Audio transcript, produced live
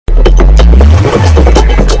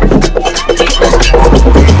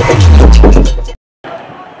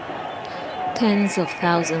tens of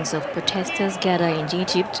thousands of protesters gather in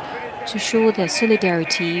Egypt to show their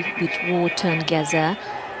solidarity with war-torn Gaza,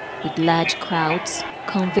 with large crowds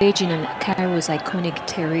converging on Cairo's iconic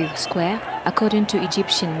Tahrir Square, according to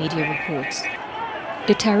Egyptian media reports.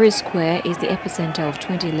 The Tahrir Square is the epicenter of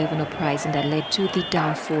 2011 uprising that led to the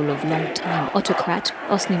downfall of long-time autocrat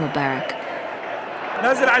Hosni Mubarak.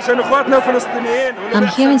 I'm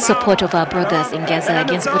here in support of our brothers in Gaza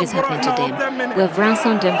against what is happening to them. We have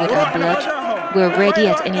ransomed them with our blood. We are ready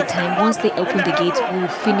at any time. Once they open the gates, we will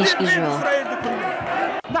finish Israel.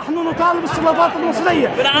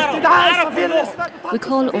 We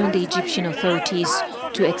call on the Egyptian authorities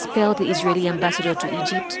to expel the Israeli ambassador to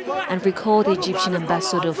Egypt and recall the Egyptian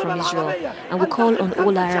ambassador from Israel. And we call on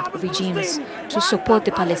all Arab regimes to support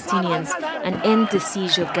the Palestinians and end the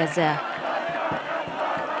siege of Gaza.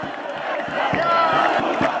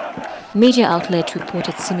 Media outlets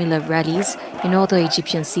reported similar rallies in other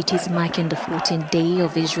Egyptian cities marking the 14th day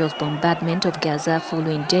of Israel's bombardment of Gaza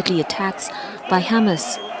following deadly attacks by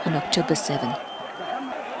Hamas on October 7.